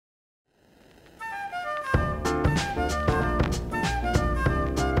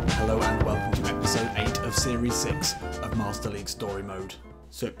Series 6 of Master League Story Mode.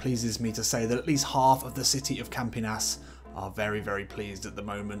 So it pleases me to say that at least half of the city of Campinas are very, very pleased at the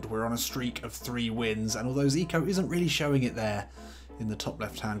moment. We're on a streak of 3 wins, and although Zico isn't really showing it there in the top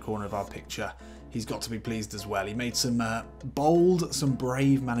left-hand corner of our picture, he's got to be pleased as well. He made some bold, some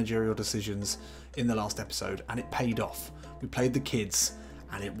brave managerial decisions in the last episode, and it paid off. We played the kids,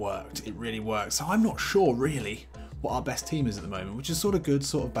 and it worked. It really worked. So I'm not sure, really, what our best team is at the moment, which is sort of good,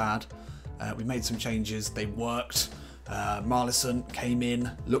 sort of bad. We made some changes. They worked. Marlyson came in,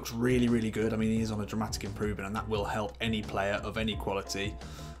 looked really, really good. I mean, he is on a dramatic improvement, and that will help any player of any quality.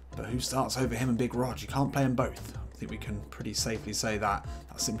 But who starts over him and Big Rog? You can't play them both. I think we can pretty safely say that.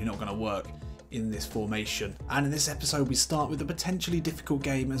 That's simply not going to work in this formation. And in this episode, we start with a potentially difficult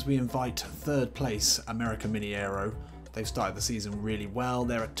game as we invite 3rd place America Mini Aero. They've started the season really well.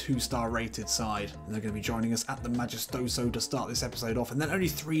 They're a 2-star rated side, and they're going to be joining us at the Majestoso to start this episode off. And then only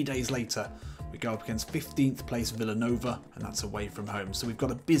 3 days later, we go up against 15th place Villanova, and that's away from home. So we've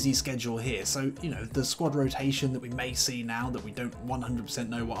got a busy schedule here. So, you know, the squad rotation that we may see now that we don't 100%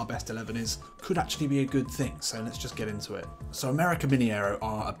 know what our best 11 is could actually be a good thing. So let's just get into it. So America Mini Aero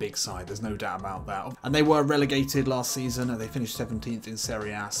are a big side. There's no doubt about that. And they were relegated last season, and they finished 17th in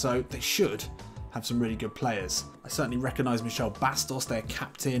Serie A. So they should have some really good players. I certainly recognise Michel Bastos, their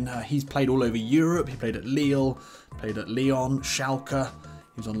captain. He's played all over Europe. He played at Lille, played at Lyon, Schalke.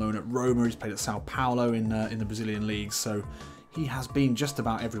 He was on loan at Roma. He's played at Sao Paulo in the Brazilian leagues. So he has been just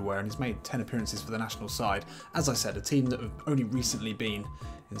about everywhere, and he's made 10 appearances for the national side. As I said, a team that have only recently been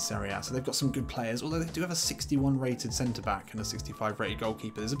in Serie A. So they've got some good players, although they do have a 61 rated centre-back and a 65 rated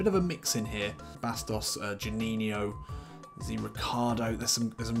goalkeeper. There's a bit of a mix in here. Bastos, Janino, Ricardo, there's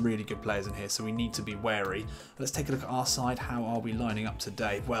some really good players in here, so we need to be wary. Let's take a look at our side. How are we lining up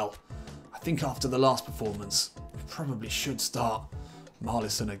today? Well, I think after the last performance, we probably should start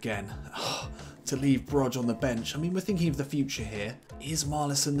Marlyson again. To leave Broj on the bench. I mean, we're thinking of the future here. Is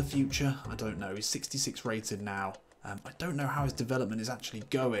Marlyson the future? I don't know. He's 66 rated now. I don't know how his development is actually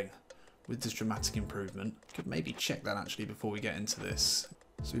going with this dramatic improvement. Could maybe check that actually before we get into this.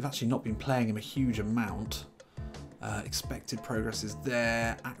 So we've actually not been playing him a huge amount. Expected progress is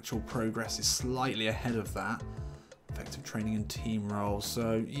there. Actual progress is slightly ahead of that. Effective training and team roles.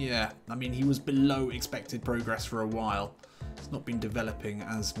 So yeah, I mean, he was below expected progress for a while. It's not been developing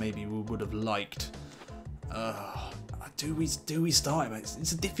as maybe we would have liked. Do we start him?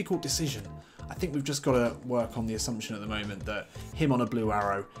 It's a difficult decision. I think we've just got to work on the assumption at the moment that him on a blue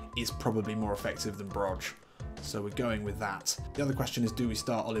arrow is probably more effective than Broj. So we're going with that. The other question is, do we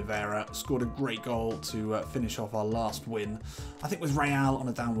start Oliveira? Scored a great goal to finish off our last win. I think with Real on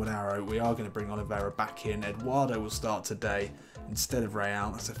a downward arrow, we are going to bring Oliveira back in. Eduardo will start today instead of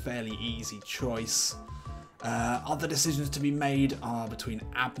Real. That's a fairly easy choice. Other decisions to be made are between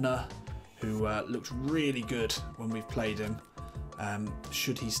Abner, who looked really good when we've played him.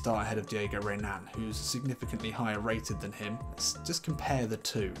 Should he start ahead of Diego Renan, who's significantly higher rated than him? Let's just compare the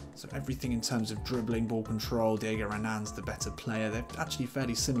two. So everything in terms of dribbling, ball control, Diego Renan's the better player. They're actually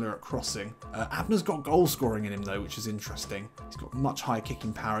fairly similar at crossing. Abner's got goal scoring in him though, which is interesting. He's got much higher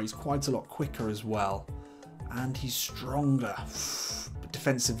kicking power. He's quite a lot quicker as well. And he's stronger. But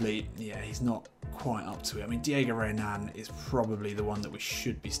defensively, yeah, he's not quite up to it. I mean, Diego Renan is probably the one that we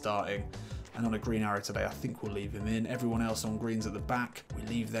should be starting. And on a green arrow today, I think we'll leave him in. Everyone else on greens at the back, we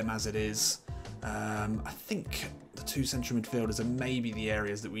leave them as it is. I think the 2 central midfielders are maybe the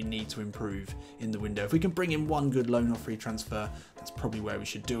areas that we need to improve in the window. If we can bring in one good loan or free transfer, that's probably where we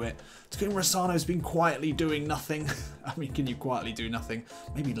should do it. Takuma Rosano's been quietly doing nothing. I mean, can you quietly do nothing?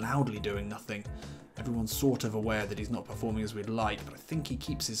 Maybe loudly doing nothing. Everyone's sort of aware that he's not performing as we'd like, but I think he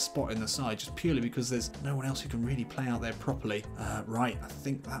keeps his spot in the side just purely because there's no one else who can really play out there properly. Right, I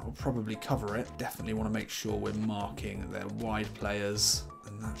think that will probably cover it. Definitely want to make sure we're marking their wide players,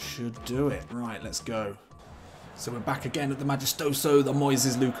 and that should do it. Right, let's go. So we're back again at the Majestoso, the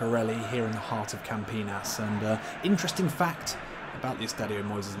Moises Lucarelli, here in the heart of Campinas. And interesting fact about the Estadio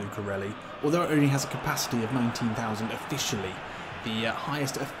Moises Lucarelli, although it only has a capacity of 19,000 officially, the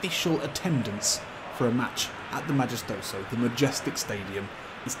highest official attendance for a match at the Majestoso, the majestic stadium,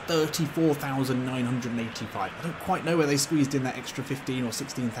 is 34,985. I don't quite know where they squeezed in that extra 15 or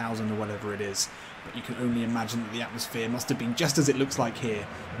 16,000 or whatever it is, but you can only imagine that the atmosphere must have been just as it looks like here,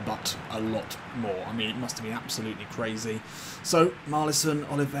 but a lot more. I mean, it must have been absolutely crazy. So Marlyson,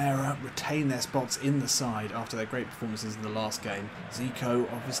 Oliveira retain their spots in the side after their great performances in the last game. Zico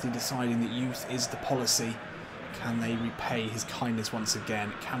obviously deciding that youth is the policy. Can they repay his kindness once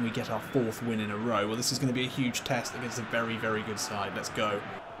again? Can we get our 4th win in a row? Well, this is going to be a huge test against a very, very good side. Let's go.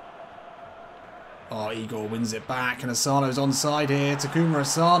 Oh, Igor wins it back, and Asano's onside here. Takuma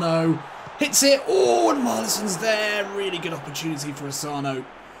Asano hits it. Oh, and Marlyson's there. Really good opportunity for Asano,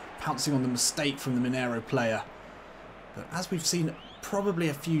 pouncing on the mistake from the Minero player. But as we've seen probably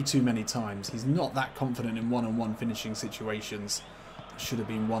a few too many times, he's not that confident in one-on-one finishing situations. Should have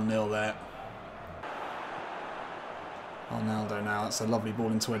been 1-0 there. Arnaldo now. That's a lovely ball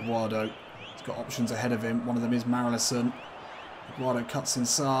into Eduardo. He's got options ahead of him. One of them is Marlyson. Eduardo cuts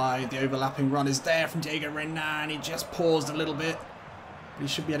inside. The overlapping run is there from Diego Renan. He just paused a little bit. But he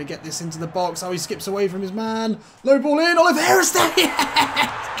should be able to get this into the box. Oh, he skips away from his man. Low ball in. Oliveira's there.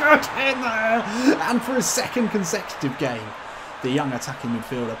 Yes! Good in there. And for his second consecutive game, the young attacking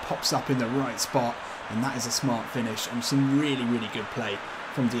midfielder pops up in the right spot. And that is a smart finish. And some really, really good play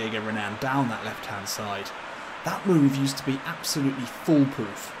from Diego Renan down that left-hand side. That move used to be absolutely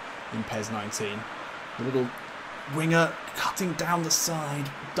foolproof in PES 19. The little winger cutting down the side,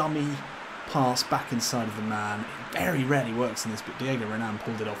 dummy pass back inside of the man. It very rarely works in this, but Diego Renan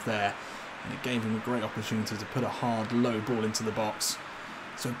pulled it off there, and it gave him a great opportunity to put a hard, low ball into the box.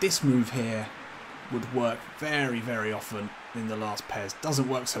 So this move here would work very, very often in the last PES. Doesn't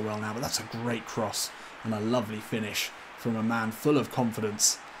work so well now, but that's a great cross and a lovely finish from a man full of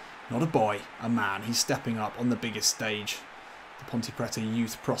confidence. Not a boy, a man. He's stepping up on the biggest stage. The Ponte Preta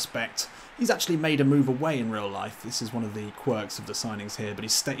youth prospect. He's actually made a move away in real life. This is one of the quirks of the signings here, but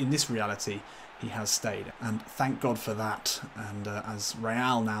he's in this reality, he has stayed. And thank God for that. And as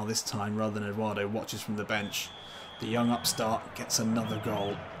Real now this time, rather than Eduardo, watches from the bench, the young upstart gets another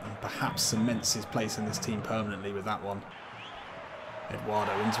goal and perhaps cements his place in this team permanently with that one.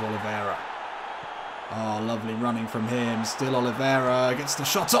 Eduardo into Oliveira. Oh, lovely running from him. Still Oliveira gets the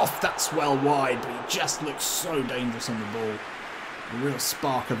shot off. That's well wide, but he just looks so dangerous on the ball. A real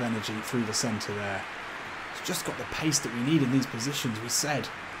spark of energy through the centre there. He's just got the pace that we need in these positions. We said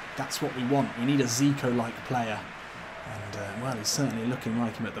that's what we want. We need a Zico-like player. And, well, he's certainly looking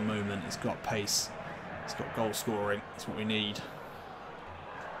like him at the moment. He's got pace. He's got goal scoring. That's what we need.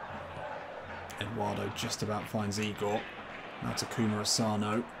 Eduardo just about finds Igor. Now Takuma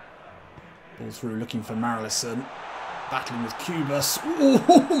Asano. Ball through, looking for Marlyson. Battling with Cubas.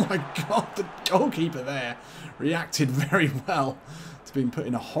 Oh my God, the goalkeeper there reacted very well to being put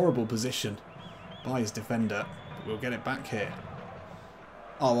in a horrible position by his defender. But we'll get it back here.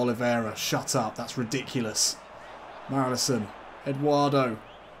 Oh, Oliveira, shut up. That's ridiculous. Marlyson. Eduardo.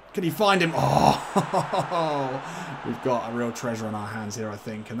 Can he find him? Oh, we've got a real treasure on our hands here, I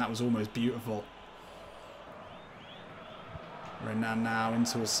think. And that was almost beautiful. Renan now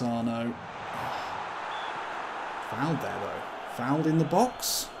into Asano. Fouled there though. Fouled in the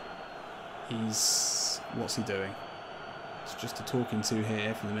box. What's he doing? It's just a talking to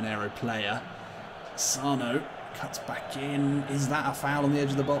here from the Minero player. Asano cuts back in. Is that a foul on the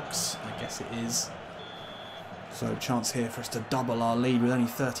edge of the box? I guess it is. So chance here for us to double our lead with only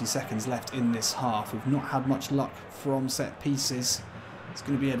 30 seconds left in this half. We've not had much luck from set pieces. It's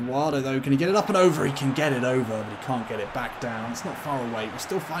going to be Eduardo though. Can he get it up and over? He can get it over, but he can't get it back down. It's not far away. We're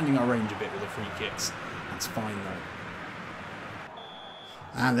still finding our range a bit with the free kicks. That's fine though.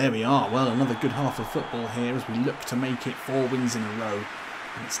 And there we are. Well, another good half of football here as we look to make it 4 wins in a row.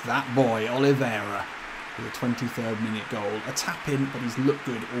 And it's that boy, Oliveira, with a 23rd minute goal. A tap-in, but he's looked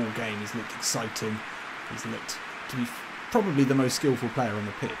good all game. He's looked exciting. He's looked to be probably the most skillful player on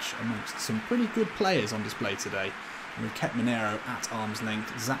the pitch amongst some pretty good players on display today. And we've kept Minero at arm's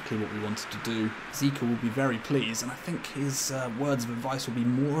length, exactly what we wanted to do. Zico will be very pleased, and I think his words of advice will be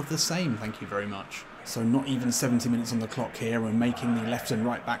more of the same, thank you very much. So not even 70 minutes on the clock here, we're making the left and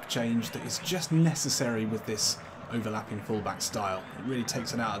right back change that is just necessary with this overlapping fullback style. It really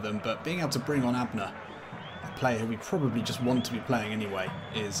takes it out of them, but being able to bring on Abner, a player who we probably just want to be playing anyway,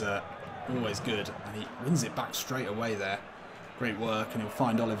 is always good. And he wins it back straight away there. Great work, and he'll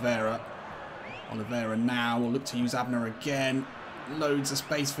find Oliveira. Oliveira now will look to use Abner again. Loads of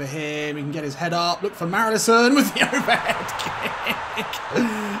space for him. He can get his head up. Look for Marlyson with the overhead kick.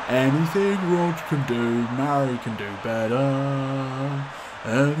 Anything Rog can do, Mary can do better.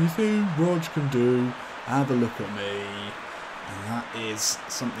 Anything Rog can do, have a look at me. And that is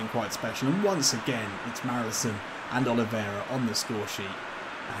something quite special. And once again, it's Marlyson and Oliveira on the score sheet.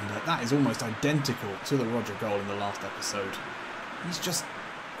 And that is almost identical to the Roger goal in the last episode. He's just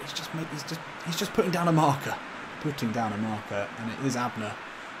putting down a marker. And it is Abner,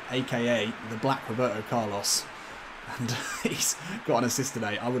 aka the Black Roberto Carlos, and he's got an assist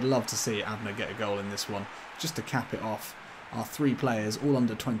today. I would love to see Abner get a goal in this one, just to cap it off. Our 3 players, all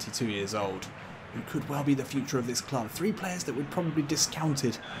under 22 years old, who could well be the future of this club. 3 players that we'd probably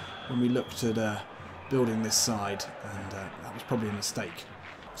discounted when we looked at building this side, and that was probably a mistake.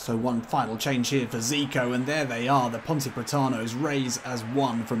 So one final change here for Zico, and there they are. The Ponte Pretanos raise as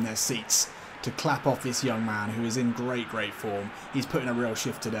one from their seats to clap off this young man who is in great form. He's put in a real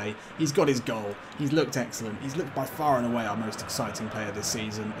shift today. He's got his goal. He's looked excellent. He's looked by far and away our most exciting player this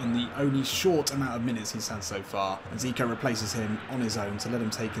season in the only short amount of minutes he's had so far. And Zico replaces him on his own to let him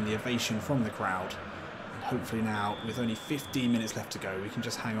take in the ovation from the crowd. And hopefully now, with only 15 minutes left to go, we can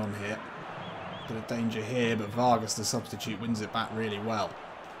just hang on here. Bit of danger here, but Vargas, the substitute, wins it back really well.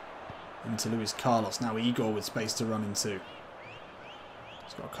 Into Luis Carlos. Now Igor with space to run into.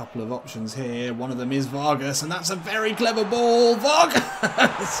 He's got a couple of options here. One of them is Vargas, and that's a very clever ball. Vargas!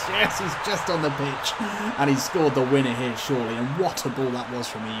 Yes, he's just on the pitch. And he's scored the winner here, surely. And what a ball that was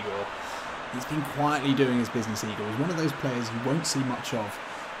from Igor. He's been quietly doing his business, Igor. He's one of those players you won't see much of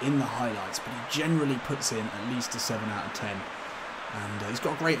in the highlights, but he generally puts in at least a 7 out of 10. And he's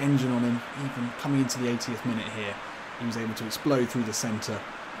got a great engine on him. Even coming into the 80th minute here, he was able to explode through the centre.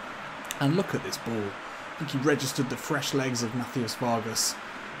 And look at this ball. I think he registered the fresh legs of Matthias Vargas,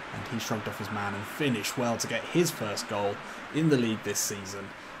 and he shrugged off his man and finished well to get his first goal in the league this season.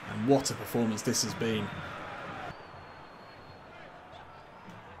 And what a performance this has been.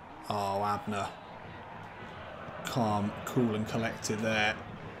 Oh, Abner. Calm, cool and collected there.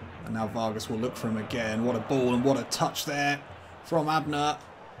 And now Vargas will look for him again. What a ball and what a touch there from Abner.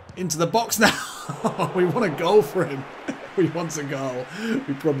 Into the box now. We want a goal for him. We want a goal.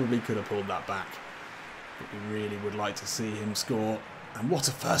 We probably could have pulled that back. But we really would like to see him score. And what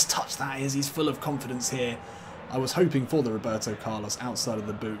a first touch that is. He's full of confidence here. I was hoping for the Roberto Carlos outside of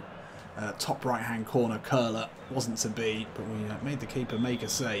the boot. Top right-hand corner curler. Wasn't to be, but we made the keeper make a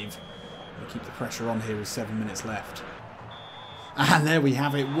save. We keep the pressure on here with 7 minutes left. And there we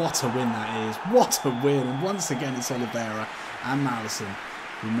have it. What a win that is. What a win. And once again, it's Oliveira and Marlyson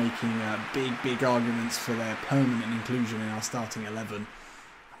who are making big arguments for their permanent inclusion in our starting 11.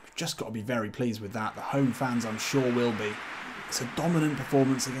 We've just got to be very pleased with that. The home fans, I'm sure, will be. It's a dominant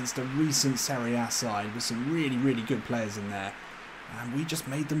performance against a recent Serie A side with some really good players in there. And we just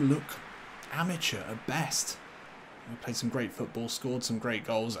made them look amateur at best. We played some great football, scored some great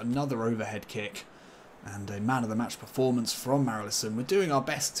goals, another overhead kick, and a man of the match performance from Marlyson. We're doing our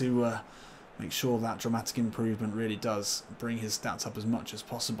best to make sure that dramatic improvement really does bring his stats up as much as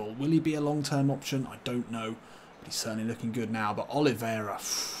possible. Will he be a long-term option? I don't know, but he's certainly looking good now. But Oliveira,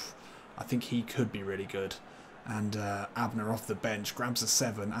 I think he could be really good. And Abner off the bench grabs a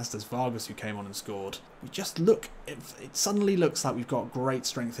 7, as does Vargas, who came on and scored. We just look, it suddenly looks like we've got great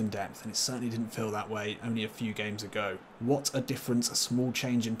strength and depth, and it certainly didn't feel that way only a few games ago. What a difference a small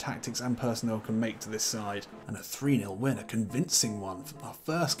change in tactics and personnel can make to this side. And a 3-0 win, a convincing one. Our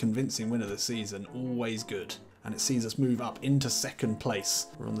first convincing win of the season, always good. And it sees us move up into second place.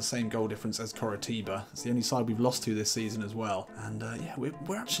 We're on the same goal difference as Coritiba. It's the only side we've lost to this season as well. And yeah,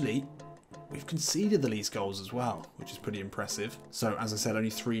 we're actually... We've conceded the least goals as well, which is pretty impressive. So, as I said, only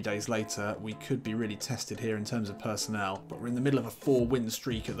 3 days later, we could be really tested here in terms of personnel. But we're in the middle of a 4-win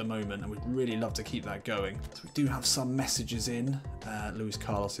streak at the moment, and we'd really love to keep that going. So we do have some messages in. Luis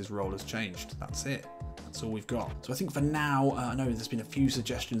Carlos's role has changed. That's it. That's all we've got. So I think for now, I know there's been a few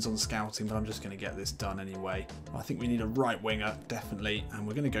suggestions on scouting, but I'm just going to get this done anyway. I think we need a right winger, definitely, and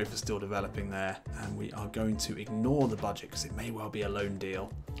we're going to go for still developing there. And we are going to ignore the budget, because it may well be a loan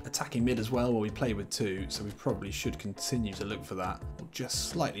deal. Attacking mid as well, well, we play with 2, so we probably should continue to look for that. We'll just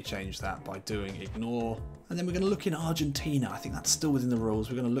slightly change that by doing ignore. And then we're going to look in Argentina. I think that's still within the rules.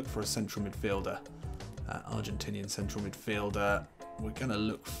 We're going to look for a central midfielder. Argentinian central midfielder. We're going to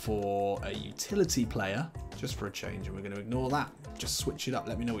look for a utility player, just for a change, and we're going to ignore that. Just switch it up.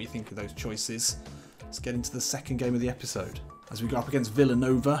 Let me know what you think of those choices. Let's get into the second game of the episode. As we go up against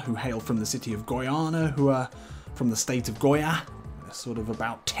Villanova, who hail from the city of Guyana, who are from the state of Goya. Sort of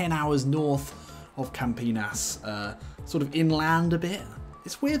about 10 hours north of Campinas, sort of inland a bit.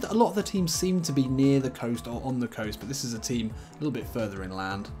 It's weird that a lot of the teams seem to be near the coast or on the coast, but this is a team a little bit further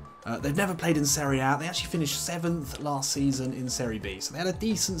inland. They've never played in Serie A. They actually finished 7th last season in Serie B, so they had a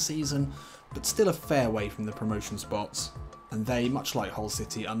decent season, but still a fair way from the promotion spots. And they, much like Hull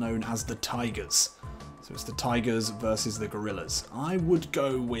City, are known as the Tigers. So it's the Tigers versus the Gorillas. I would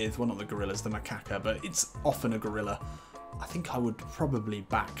go with, well, not the Gorillas, the Macaca, but it's often a gorilla. I think I would probably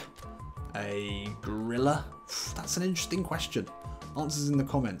back a gorilla. That's an interesting question. Answers in the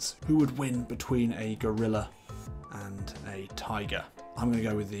comments. Who would win between a gorilla and a tiger? I'm going to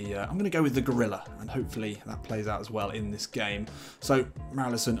go with the gorilla, and hopefully that plays out as well in this game. So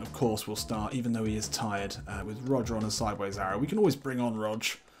Marlyson, of course, will start, even though he is tired, with Roger on a sideways arrow. We can always bring on Rog.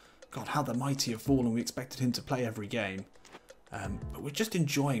 God, how the mighty have fallen. We expected him to play every game, but we're just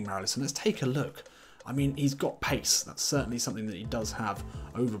enjoying Marlyson. Let's take a look I mean, he's got pace. That's certainly something that he does have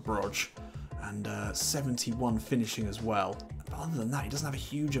over Broj. And 71 finishing as well. But other than that, he doesn't have a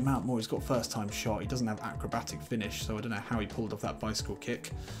huge amount more. He's got first time shot. He doesn't have acrobatic finish, so I don't know how he pulled off that bicycle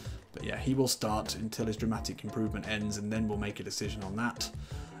kick. But yeah, he will start until his dramatic improvement ends, and then we'll make a decision on that.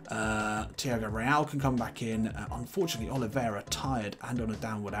 Thiago Real can come back in. Unfortunately, Oliveira tired and on a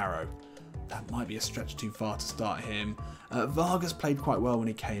downward arrow. That might be a stretch too far to start him. Vargas played quite well when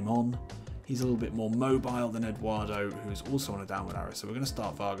he came on. He's a little bit more mobile than Eduardo, who's also on a downward arrow. So we're going to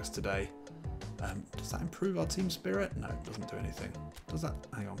start Vargas today. Does that improve our team spirit? No, it doesn't do anything. Does that?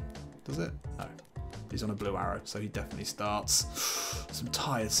 Hang on. Does it? No. He's on a blue arrow, so he definitely starts. Some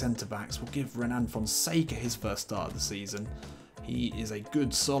tired centre-backs. We'll give Renan Fonseca his first start of the season. He is a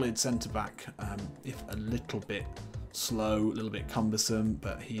good, solid centre-back, if a little bit slow, a little bit cumbersome,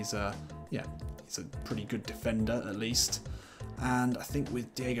 but he's a pretty good defender at least. And I think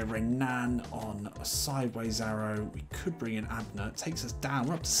with Diego Renan on a sideways arrow, we could bring in Abner. It takes us down.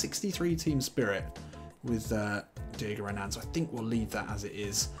 We're up to 63 team spirit with Diego Renan, so I think we'll leave that as it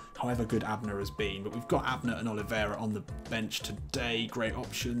is, however good Abner has been. But we've got Abner and Oliveira on the bench today. Great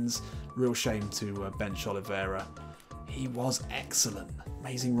options. Real shame to bench Oliveira. He was excellent.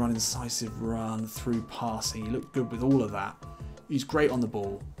 Amazing run, incisive run, through passing. He looked good with all of that. He's great on the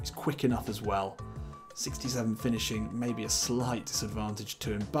ball. He's quick enough as well. 67 finishing, maybe a slight disadvantage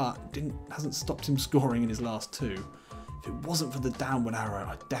to him, but hasn't stopped him scoring in his last two. If it wasn't for the downward arrow,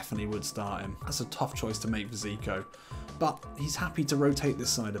 I definitely would start him. That's a tough choice to make for Zico. But he's happy to rotate this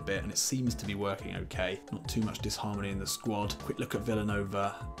side a bit, and it seems to be working okay. Not too much disharmony in the squad. Quick look at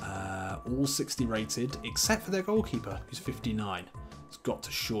Villanova. All 60 rated, except for their goalkeeper, who's 59. It's got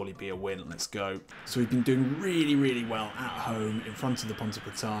to surely be a win. Let's go. So we've been doing really, really well at home in front of the Ponte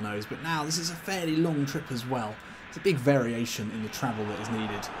Pretanos, but now this is a fairly long trip as well. It's a big variation in the travel that is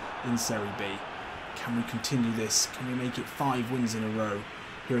needed in Serie B. Can we continue this? Can we make it 5 wins in a row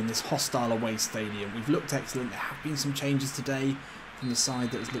here in this hostile away stadium? We've looked excellent. There have been some changes today from the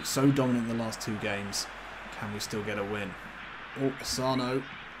side that has looked so dominant in the last 2 games. Can we still get a win? Oh, Asano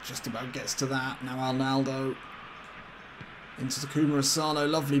just about gets to that. Now Arnaldo. Into Takuma Asano,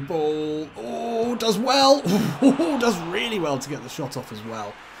 lovely ball. Oh, does well. Oh, does really well to get the shot off as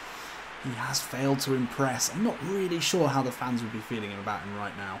well. He has failed to impress. I'm not really sure how the fans would be feeling about him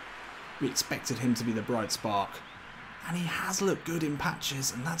right now. We expected him to be the bright spark. And he has looked good in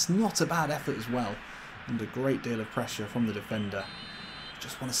patches, and that's not a bad effort as well. Under a great deal of pressure from the defender.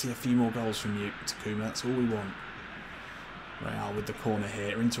 Just want to see a few more goals from you, Takuma. That's all we want. Real with the corner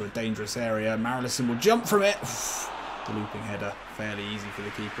here, into a dangerous area. Marlyson will jump from it. The looping header, fairly easy for the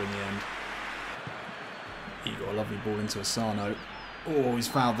keeper in the end. He got a lovely ball into Asano. Oh, he's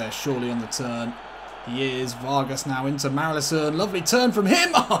fouled there, surely on the turn. He is. Vargas now into Marlyson. Lovely turn from him.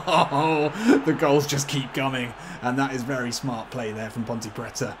 Oh, the goals just keep coming. And that is very smart play there from Ponte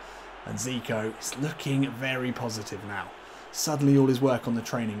Preta. And Zico is looking very positive now. Suddenly all his work on the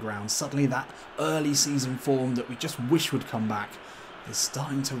training ground, suddenly that early season form that we just wish would come back is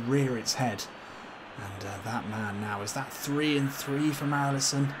starting to rear its head. And that man now, is that 3-3 for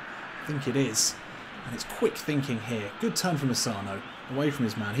Marlyson? I think it is. And it's quick thinking here. Good turn from Asano, away from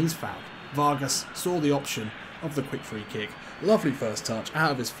his man, he's fouled. Vargas saw the option of the quick free kick. Lovely first touch,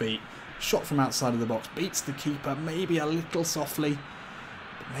 out of his feet. Shot from outside of the box, beats the keeper, maybe a little softly.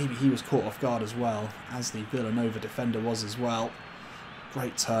 But maybe he was caught off guard as well, as the Villanova defender was as well.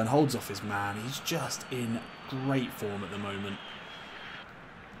 Great turn, holds off his man. He's just in great form at the moment.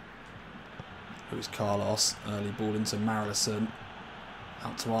 Luis Carlos, early ball into Marlyson.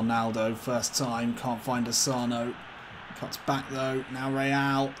 Out to Arnaldo, first time, can't find Asano. Cuts back though, now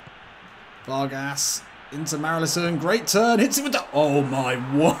Real. Vargas, into Marlyson, great turn, hits him with the... Oh my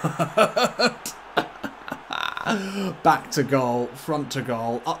word! Back to goal, front to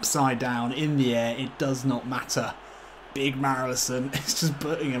goal, upside down, in the air, it does not matter. Big Marlyson is just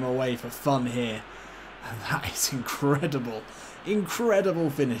putting him away for fun here. And that is incredible. Incredible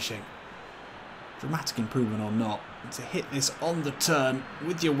finishing. Dramatic improvement or not, to hit this on the turn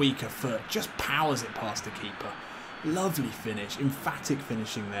with your weaker foot, just powers it past the keeper. Lovely finish, emphatic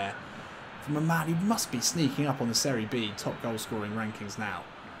finishing there from a man who must be sneaking up on the Serie B top goal scoring rankings now.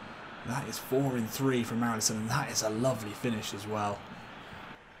 That is 4-3 from Marlyson, and that is a lovely finish as well.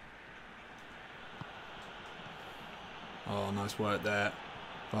 Oh, nice work there.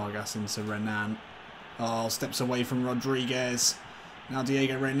 Vargas into Renan. Oh, steps away from Rodriguez. Now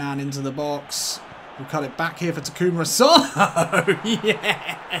Diego Renan into the box. We'll cut it back here for Takuma Asano.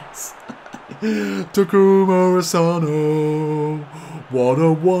 Yes! Takuma Asano. What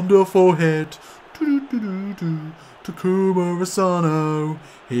a wonderful hit. Takuma Asano,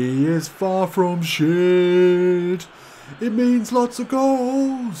 he is far from shit. It means lots of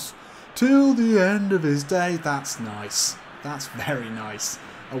goals till the end of his day. That's nice. That's very nice.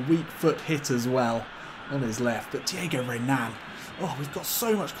 A weak foot hit as well on his left. But Diego Renan, oh, we've got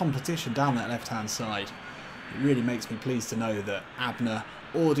so much competition down that left-hand side. It really makes me pleased to know that Abner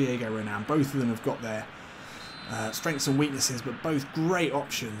or Diego Renan, both of them have got their strengths and weaknesses, but both great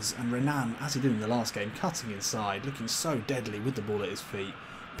options. And Renan, as he did in the last game, cutting inside, looking so deadly with the ball at his feet,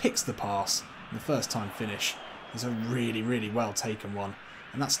 picks the pass, and the first time finish is a really, really well taken one.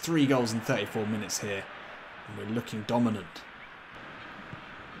 And that's 3 goals in 34 minutes here, and we're looking dominant.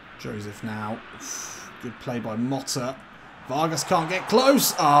 Joseph now, good play by Motta. Vargas can't get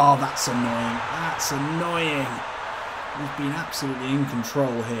close. Oh, that's annoying. That's annoying. We've been absolutely in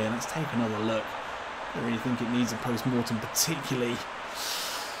control here. Let's take another look. I don't really think it needs a post-mortem particularly.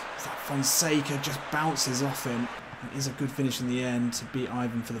 That Fonseca just bounces off him. It is a good finish in the end to beat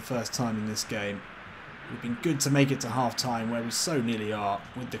Ivan for the first time in this game. We've been good to make it to half-time, where we so nearly are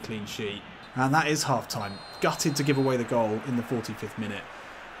with the clean sheet. And that is half-time. Gutted to give away the goal in the 45th minute.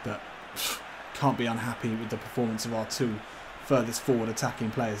 But can't be unhappy with the performance of our 2 furthest forward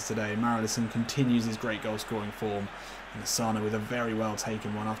attacking players today. Marlyson continues his great goal scoring form, and Asano with a very well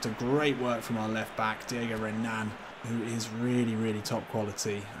taken one after great work from our left back, Diego Renan, who is really, really top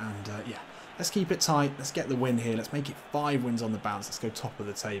quality. And yeah, let's keep it tight, let's get the win here, let's make it 5 wins on the bounce, let's go top of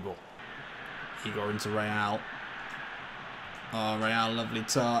the table. Igor into Real. Oh, Real, lovely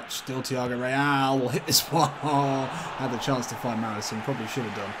touch. Still Thiago Real will hit this one. Oh, had the chance to find Marlyson, probably should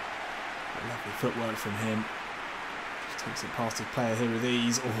have done. But lovely footwork from him. Just takes it past his player here with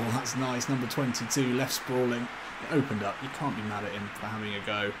ease. Oh, that's nice. Number 22, left sprawling. It opened up. You can't be mad at him for having a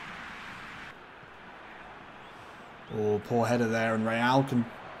go. Oh, poor header there, and Real can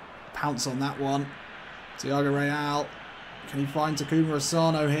pounce on that one. Thiago Real. Can he find Takuma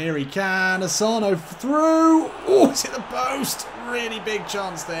Asano here? He can. Asano through. Oh, it's hit the post. Really big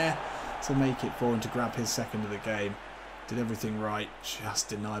chance there to make it for him to grab his second of the game. Did everything right. Just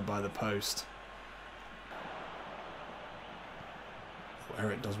denied by the post. Oh,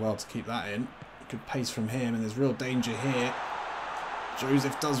 Eric does well to keep that in. Good pace from him, and there's real danger here.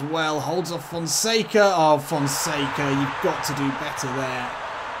 Joseph does well. Holds off Fonseca. Oh, Fonseca, you've got to do better there.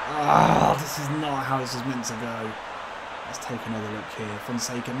 Oh, this is not how this is meant to go. Let's take another look here.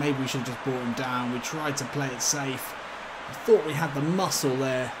 Fonseca, maybe we should have just brought him down. We tried to play it safe. I thought we had the muscle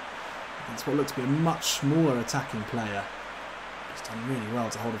there against what looked to be a much smaller attacking player. He's done really well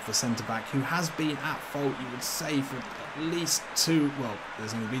to hold off the centre-back, who has been at fault, you would say, for at least 2... Well,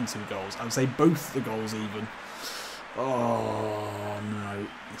 there's only been 2 goals. I would say both the goals even. Oh, no.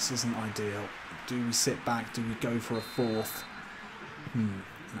 This isn't ideal. Do we sit back? Do we go for a 4th? An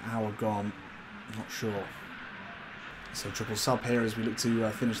hour gone. I'm not sure. So triple sub here as we look to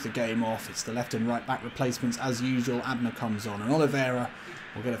finish the game off. It's the left and right back replacements as usual. Abner comes on, and Oliveira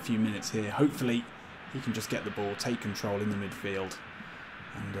will get a few minutes here. Hopefully he can just get the ball, take control in the midfield.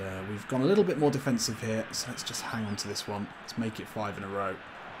 And we've gone a little bit more defensive here, so let's just hang on to this one. Let's make it 5 in a row.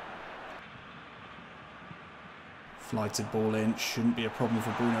 Flighted ball in. Shouldn't be a problem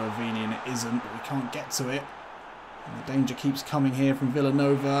for Bruno Avini, and it isn't, but we can't get to it. And the danger keeps coming here from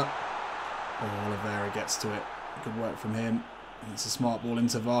Villanova. Oh, Oliveira gets to it. Good work from him. And it's a smart ball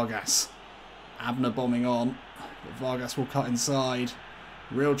into Vargas. Abner bombing on, but Vargas will cut inside.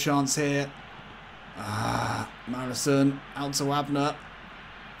 Real chance here. Marlyson out to Abner.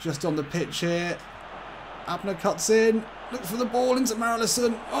 Just on the pitch here. Abner cuts in. Looks for the ball into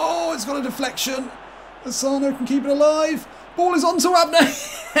Marlyson. Oh, it's got a deflection. Asano can keep it alive. Ball is onto Abner.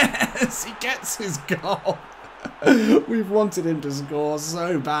 Yes, he gets his goal. We've wanted him to score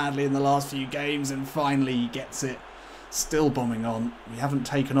so badly in the last few games, and finally he gets it. Still bombing on. We haven't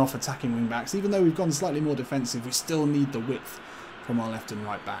taken off attacking wing backs. Even though we've gone slightly more defensive, we still need the width from our left and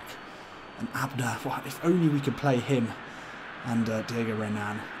right back. And Abner, well, if only we could play him and Diego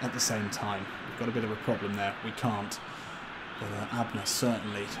Renan at the same time. We've got a bit of a problem there. We can't. But Abner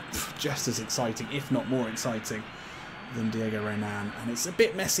certainly just as exciting, if not more exciting, than Diego Renan. And it's a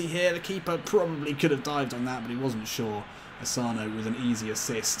bit messy here. The keeper probably could have dived on that, but he wasn't sure. Asano with an easy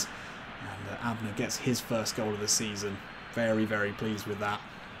assist. And Abner gets his first goal of the season. Very, very pleased with that.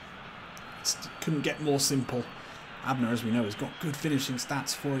 Couldn't get more simple. Abner, as we know, has got good finishing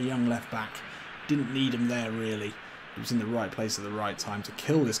stats for a young left-back. Didn't need him there, really. He was in the right place at the right time to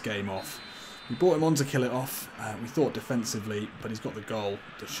kill this game off. We brought him on to kill it off. We thought defensively, but he's got the goal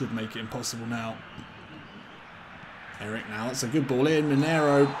that should make it impossible now. Eric now, that's a good ball in,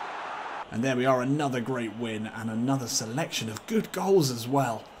 Minero. And there we are, another great win and another selection of good goals as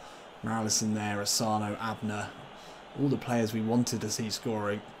well. Marlyson there, Asano, Abner. All the players we wanted to see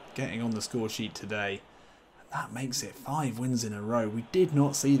scoring, getting on the score sheet today. And that makes it 5 wins in a row. We did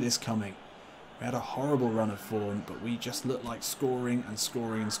not see this coming. We had a horrible run of form, but we just look like scoring and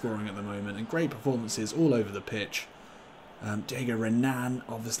scoring and scoring at the moment. And great performances all over the pitch. Diego Renan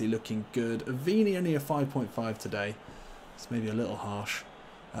obviously looking good. Avini only a 5.5 today. It's maybe a little harsh.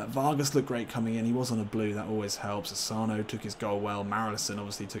 Vargas looked great coming in. He was on a blue. That always helps. Asano took his goal well. Marlyson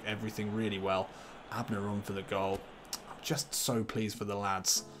obviously took everything really well. Abner on for the goal. I'm just so pleased for the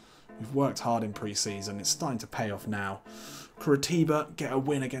lads. We've worked hard in pre-season. It's starting to pay off now. Curitiba get a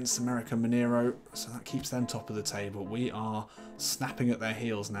win against America Mineiro, so that keeps them top of the table. We are snapping at their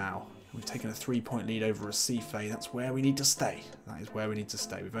heels now. We've taken a 3-point lead over Recife. That's where we need to stay. That is where we need to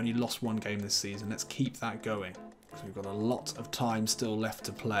stay. We've only lost 1 game this season. Let's keep that going. So we've got a lot of time still left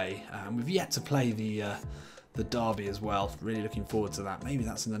to play. We've yet to play the derby as well. Really looking forward to that. Maybe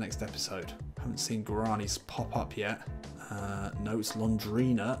that's in the next episode. Haven't seen Guarani's pop up yet. No, it's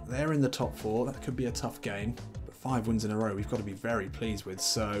Londrina. They're in the top 4. That could be a tough game. But 5 wins in a row we've got to be very pleased with.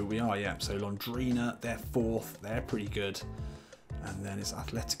 So we are, yeah. So Londrina, they're 4th. They're pretty good. And then it's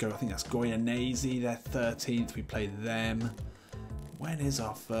Atletico. I think that's Goianese. They're 13th. We play them. When is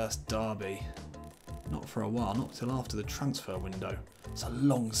our first derby? Not for a while. Not till after the transfer window. It's a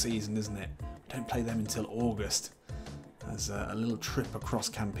long season, isn't it? We don't play them until August. There's a little trip across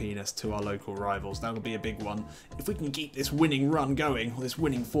Campinas to our local rivals. That'll be a big one. If we can keep this winning run going, or this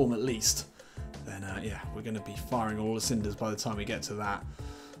winning form at least, then yeah, we're going to be firing all the cinders by the time we get to that.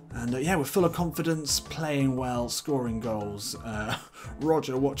 And yeah, we're full of confidence, playing well, scoring goals.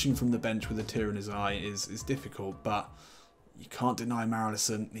 Roger watching from the bench with a tear in his eye is difficult, but you can't deny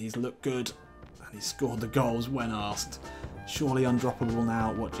Marlyson. He's looked good, and he scored the goals when asked. Surely undroppable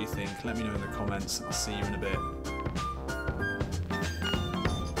now. What do you think? Let me know in the comments. I'll see you in a bit.